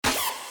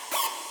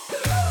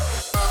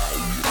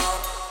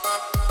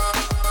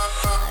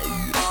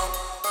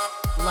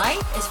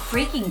is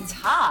freaking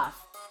tough.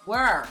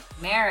 Work,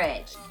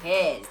 marriage,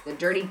 kids, the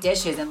dirty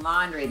dishes and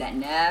laundry that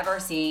never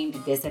seem to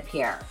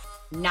disappear.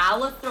 Now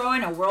let's throw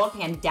in a world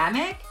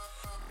pandemic?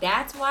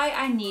 That's why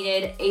I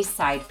needed a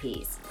side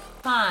piece.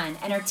 Fun,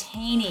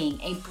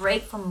 entertaining, a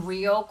break from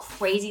real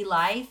crazy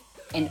life,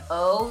 and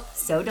oh,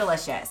 so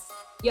delicious.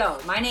 Yo,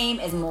 my name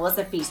is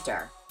Melissa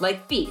Pfeister,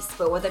 like feast,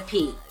 but with a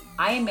P.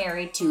 I am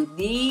married to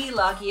the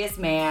luckiest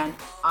man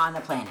on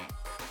the planet.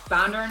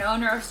 Founder and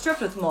owner of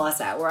Stripped with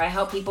Melissa, where I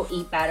help people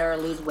eat better,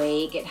 lose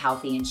weight, get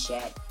healthy and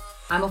shit.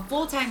 I'm a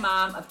full-time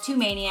mom of 2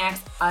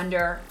 maniacs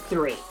under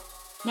 3.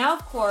 Now,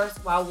 of course,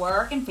 while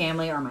work and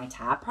family are my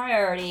top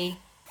priority,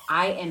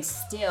 I am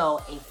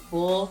still a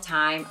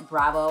full-time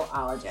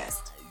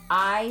Bravoologist.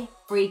 I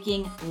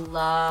freaking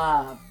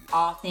love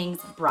all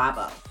things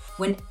Bravo.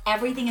 When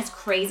everything is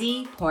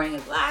crazy, pouring a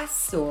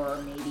glass or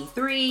maybe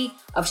 3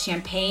 of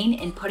champagne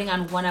and putting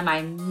on one of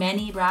my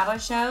many Bravo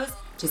shows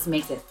just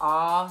makes it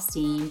all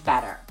seem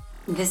better.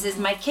 This is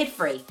my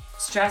kid-free,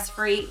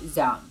 stress-free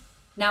zone.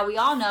 Now, we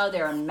all know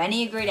there are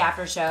many great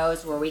after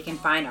shows where we can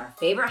find our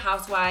favorite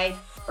housewife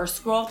or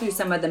scroll through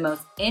some of the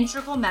most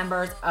integral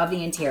members of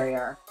the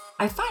interior.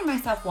 I find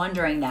myself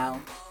wondering, though,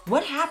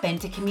 what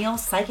happened to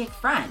Camille's psychic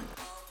friend?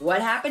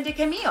 What happened to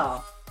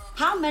Camille?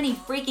 How many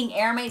freaking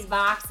Hermes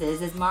boxes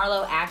does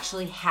Marlo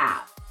actually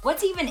have?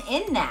 What's even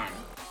in them?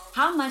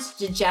 How much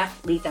did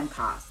Jeff Leatham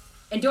cost?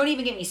 And don't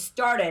even get me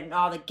started on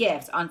all the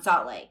gifts on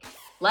Salt Lake.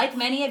 Like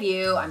many of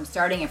you, I'm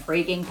starting a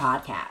freaking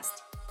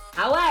podcast.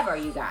 However,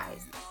 you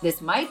guys,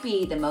 this might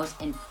be the most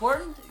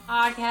important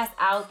podcast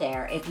out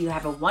there if you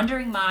have a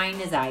wondering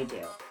mind as I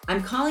do.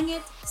 I'm calling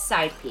it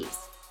Side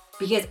Piece.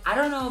 Because I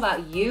don't know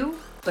about you,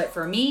 but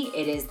for me,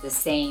 it is the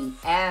same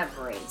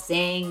every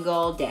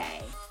single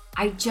day.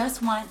 I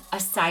just want a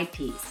side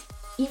piece.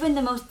 Even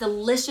the most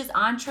delicious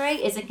entree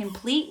isn't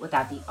complete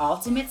without the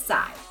ultimate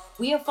side.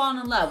 We have fallen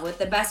in love with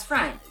the best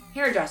friend,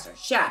 hairdresser,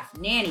 chef,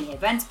 nanny,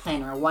 events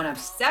planner, one of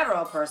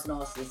several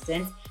personal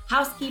assistants,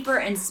 housekeeper,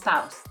 and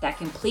spouse that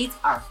completes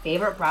our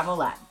favorite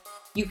Bravo-leb.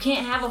 You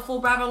can't have a full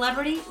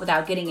Bravo-lebrity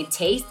without getting a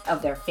taste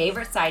of their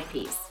favorite side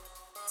piece.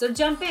 So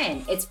jump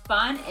in, it's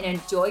fun, and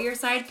enjoy your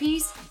side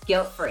piece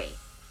guilt-free.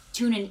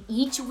 Tune in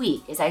each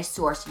week as I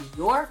source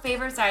your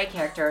favorite side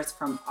characters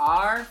from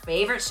our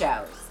favorite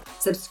shows.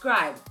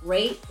 Subscribe,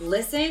 rate,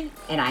 listen,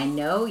 and I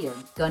know you're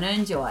gonna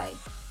enjoy.